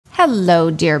Hello,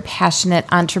 dear passionate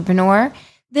entrepreneur.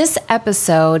 This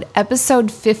episode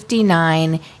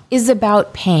 59, is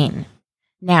about pain.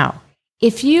 Now,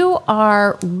 if you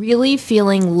are really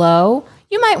feeling low,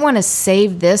 you might want to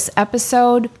save this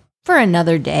episode for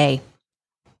another day.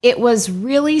 It was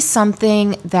really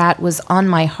something that was on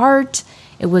my heart,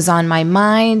 it was on my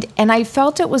mind, and I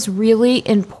felt it was really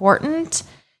important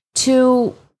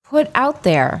to put out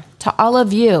there to all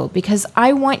of you because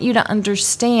I want you to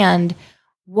understand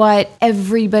what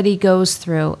everybody goes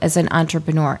through as an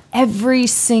entrepreneur. Every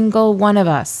single one of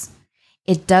us.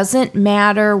 It doesn't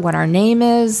matter what our name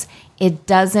is. It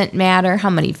doesn't matter how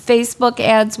many Facebook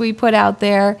ads we put out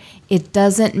there. It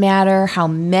doesn't matter how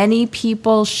many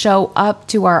people show up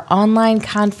to our online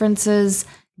conferences.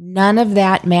 None of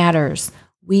that matters.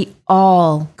 We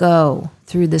all go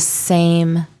through the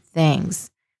same things.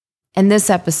 And this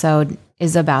episode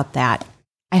is about that.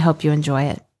 I hope you enjoy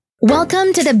it.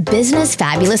 Welcome to the Business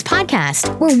Fabulous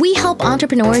Podcast, where we help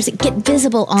entrepreneurs get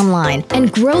visible online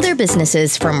and grow their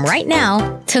businesses from right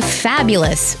now to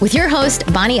fabulous with your host,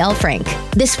 Bonnie L. Frank.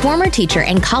 This former teacher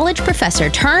and college professor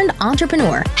turned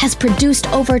entrepreneur has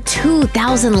produced over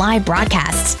 2,000 live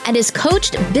broadcasts and has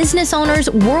coached business owners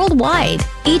worldwide.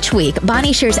 Each week,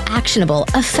 Bonnie shares actionable,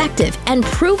 effective, and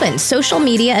proven social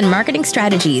media and marketing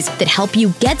strategies that help you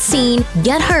get seen,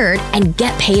 get heard, and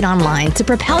get paid online to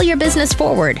propel your business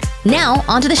forward. Now,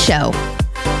 onto the show.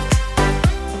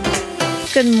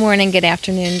 Good morning, good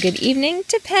afternoon, good evening,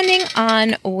 depending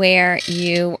on where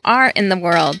you are in the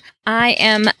world. I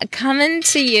am coming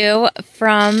to you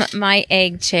from my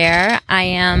egg chair. I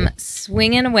am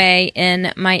swinging away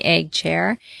in my egg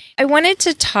chair. I wanted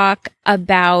to talk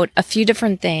about a few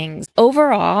different things.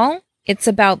 Overall, it's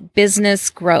about business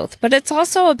growth, but it's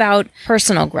also about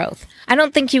personal growth. I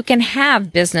don't think you can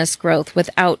have business growth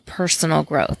without personal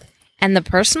growth. And the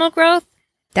personal growth,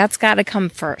 that's got to come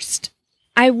first.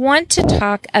 I want to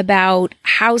talk about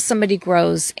how somebody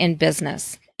grows in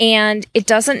business. And it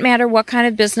doesn't matter what kind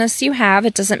of business you have.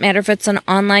 It doesn't matter if it's an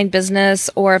online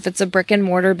business or if it's a brick and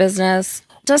mortar business.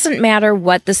 It doesn't matter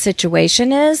what the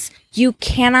situation is. You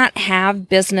cannot have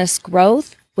business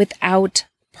growth without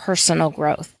personal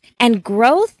growth. And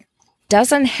growth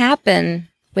doesn't happen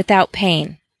without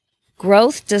pain.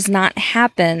 Growth does not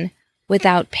happen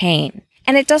without pain.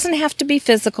 And it doesn't have to be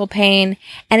physical pain,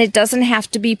 and it doesn't have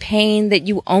to be pain that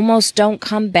you almost don't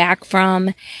come back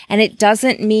from, and it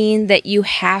doesn't mean that you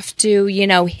have to,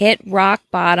 hit rock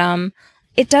bottom.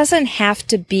 It doesn't have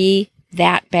to be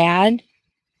that bad,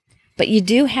 but you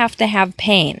do have to have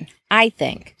pain, I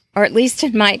think, or at least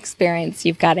in my experience,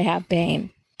 you've got to have pain.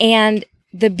 And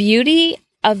the beauty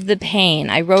of the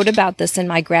pain, I wrote about this in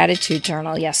my gratitude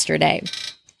journal yesterday.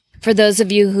 For those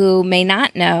of you who may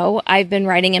not know, I've been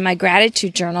writing in my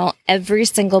gratitude journal every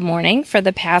single morning for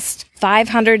the past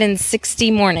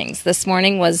 560 mornings. This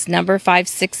morning was number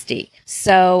 560.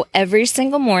 So every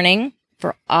single morning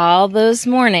for all those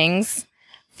mornings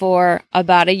for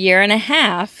about a year and a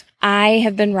half, I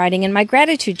have been writing in my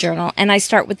gratitude journal. And I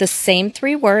start with the same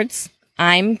 3 words,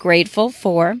 I'm grateful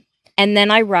for, and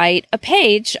then I write a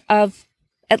page of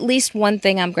at least one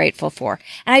thing I'm grateful for.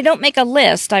 And I don't make a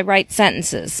list, I write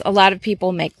sentences. A lot of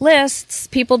people make lists.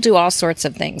 People do all sorts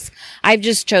of things. I've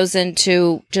just chosen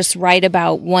to just write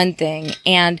about one thing.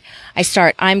 And I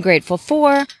start, I'm grateful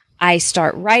for, I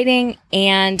start writing,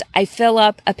 and I fill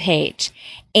up a page.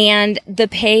 And the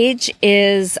page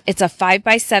it's a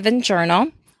 5x7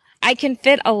 journal. I can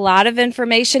fit a lot of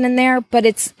information in there, but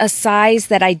it's a size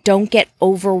that I don't get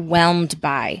overwhelmed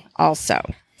by also.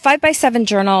 5x7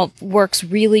 journal works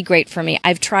really great for me.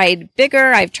 I've tried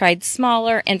bigger, I've tried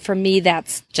smaller, and for me,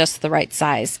 that's just the right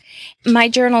size. My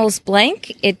journal is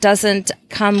blank. It doesn't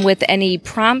come with any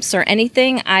prompts or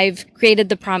anything. I've created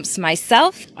the prompts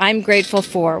myself. I'm grateful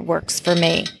for works for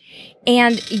me.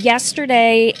 And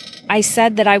yesterday, I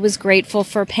said that I was grateful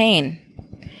for pain.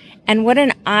 And what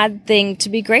an odd thing to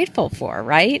be grateful for,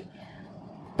 right?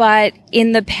 But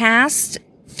in the past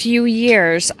few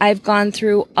years, I've gone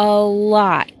through a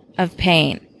lot of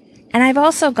pain. And I've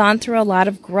also gone through a lot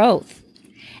of growth.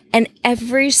 And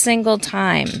every single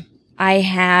time I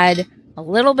had a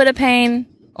little bit of pain,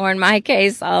 or in my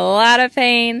case, a lot of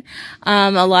pain,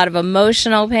 a lot of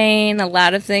emotional pain, a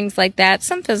lot of things like that,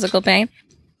 some physical pain.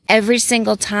 Every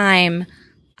single time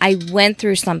I went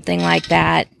through something like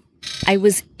that, I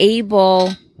was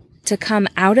able to come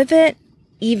out of it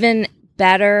even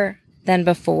better than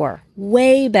before,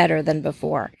 way better than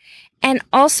before. And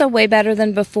also way better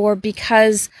than before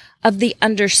because of the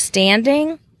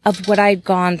understanding of what I'd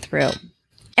gone through.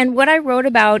 And what I wrote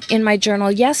about in my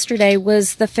journal yesterday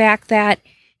was the fact that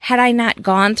had I not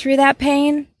gone through that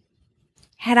pain,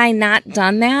 had I not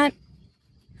done that,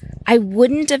 I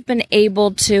wouldn't have been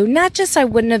able to, not just I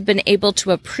wouldn't have been able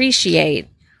to appreciate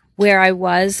where I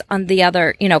was on the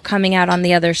other, coming out on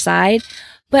the other side,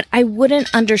 but I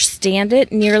wouldn't understand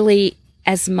it nearly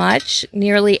as much,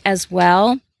 nearly as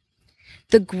well.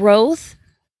 The growth,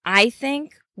 I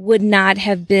think, would not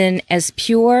have been as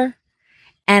pure,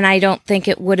 and I don't think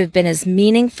it would have been as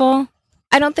meaningful.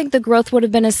 I don't think the growth would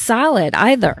have been as solid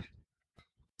either.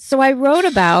 So I wrote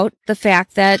about the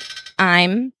fact that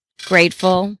I'm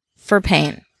grateful for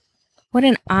pain. What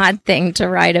an odd thing to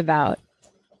write about.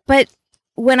 But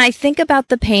when I think about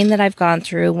the pain that I've gone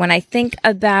through, when I think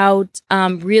about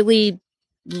really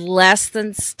less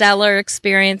than stellar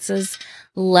experiences,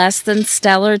 less than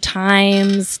stellar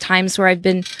times where I've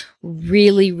been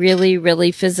really, really,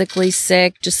 really physically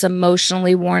sick, just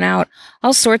emotionally worn out,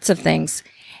 all sorts of things.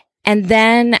 And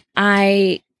then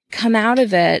I come out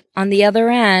of it on the other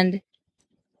end,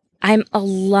 I'm a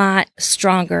lot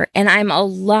stronger and I'm a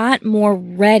lot more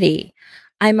ready.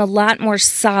 I'm a lot more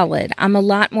solid. I'm a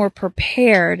lot more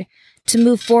prepared to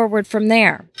move forward from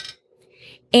there.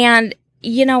 And,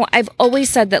 I've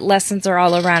always said that lessons are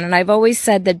all around, and I've always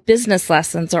said that business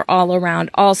lessons are all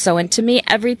around also. And to me,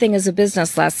 everything is a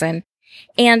business lesson.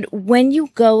 And when you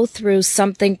go through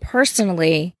something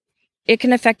personally, it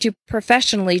can affect you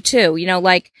professionally too.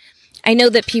 Like I know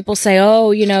that people say, oh,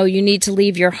 you need to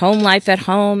leave your home life at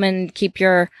home and keep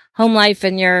your home life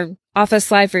and your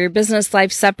office life or your business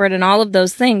life separate and all of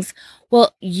those things.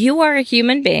 Well, you are a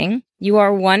human being. You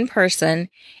are one person.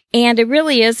 And it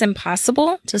really is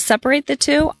impossible to separate the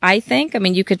two, I think. I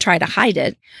mean, you could try to hide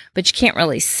it, but you can't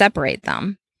really separate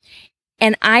them.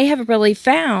 And I have really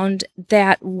found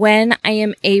that when I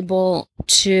am able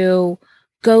to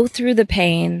go through the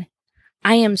pain,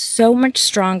 I am so much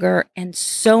stronger and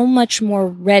so much more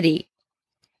ready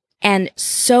and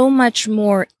so much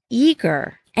more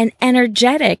eager and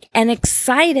energetic and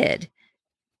excited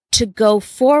to go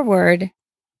forward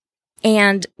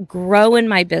and grow in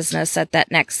my business at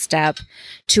that next step,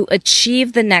 to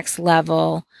achieve the next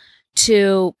level,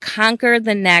 to conquer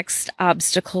the next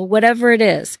obstacle, whatever it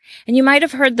is. And you might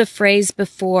have heard the phrase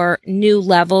before, new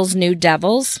levels, new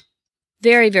devils.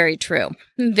 Very, very true.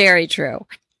 Very true.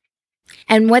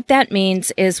 And what that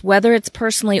means is whether it's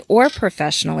personally or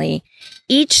professionally,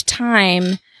 each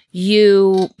time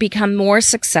you become more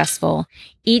successful,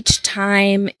 each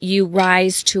time you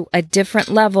rise to a different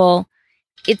level,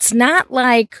 it's not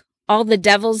like all the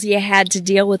devils you had to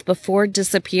deal with before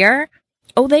disappear.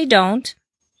 Oh, they don't.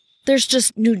 There's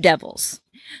just new devils.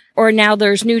 Or now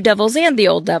there's new devils and the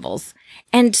old devils.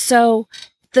 And so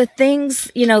the things,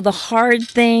 the hard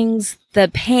things, the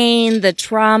pain, the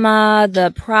trauma,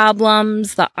 the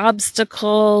problems, the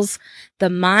obstacles, the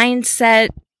mindset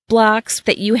blocks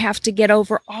that you have to get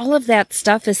over, all of that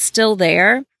stuff is still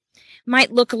there.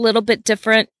 Might look a little bit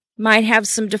different, might have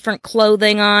some different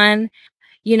clothing on.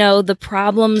 The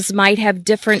problems might have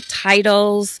different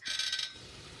titles,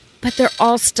 but they're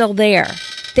all still there.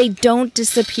 They don't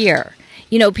disappear.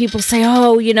 People say,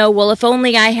 oh, well, if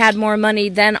only I had more money,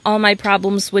 then all my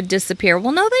problems would disappear.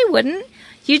 Well, no, they wouldn't.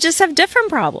 You just have different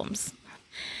problems.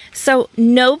 So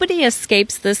nobody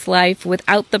escapes this life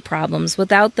without the problems,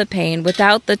 without the pain,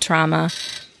 without the trauma.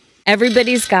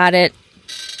 Everybody's got it.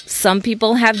 Some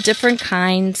people have different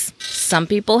kinds. Some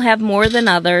people have more than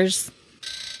others.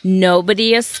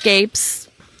 Nobody escapes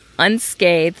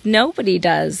unscathed. Nobody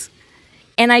does.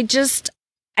 And I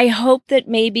hope that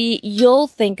maybe you'll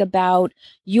think about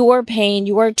your pain,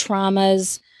 your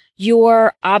traumas,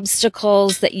 your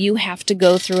obstacles that you have to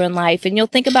go through in life. And you'll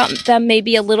think about them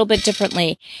maybe a little bit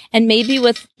differently and maybe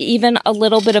with even a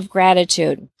little bit of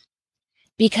gratitude,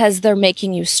 because they're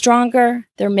making you stronger.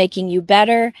 They're making you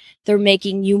better. They're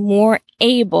making you more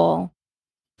able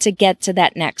to get to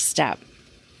that next step.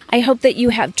 I hope that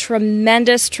you have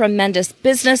tremendous, tremendous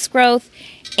business growth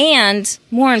and,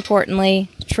 more importantly,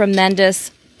 tremendous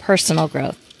personal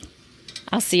growth.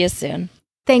 I'll see you soon.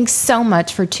 Thanks so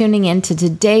much for tuning in to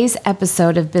today's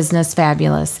episode of Business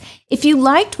Fabulous. If you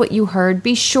liked what you heard,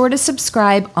 be sure to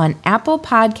subscribe on Apple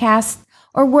Podcasts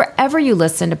or wherever you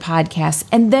listen to podcasts,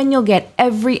 and then you'll get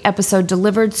every episode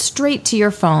delivered straight to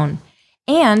your phone.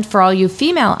 And for all you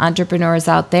female entrepreneurs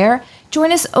out there,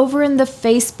 join us over in the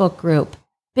Facebook group,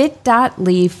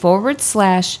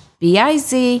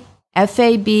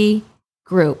 bit.ly/BIZFAB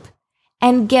group,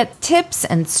 and get tips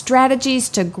and strategies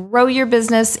to grow your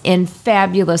business in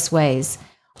fabulous ways.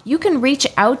 You can reach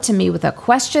out to me with a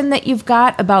question that you've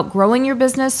got about growing your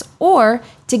business or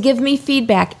to give me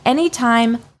feedback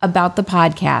anytime about the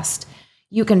podcast.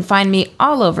 You can find me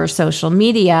all over social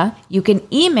media. You can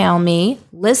email me,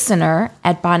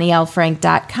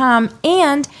 listener@bonnielfrank.com,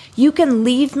 and you can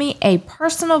leave me a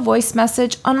personal voice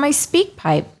message on my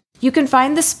SpeakPipe. You can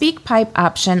find the SpeakPipe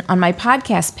option on my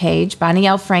podcast page,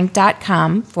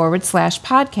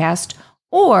 bonnielfrank.com/podcast,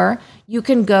 or you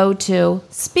can go to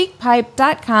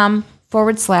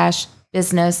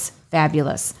speakpipe.com/business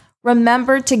fabulous.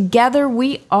 Remember, together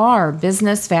we are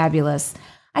business fabulous.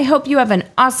 I hope you have an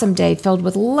awesome day filled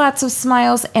with lots of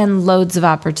smiles and loads of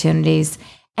opportunities.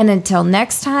 And until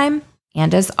next time,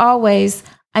 and as always,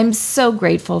 I'm so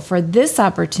grateful for this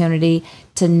opportunity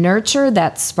to nurture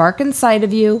that spark inside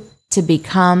of you to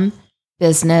become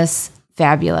business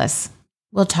fabulous.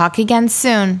 We'll talk again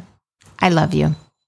soon. I love you.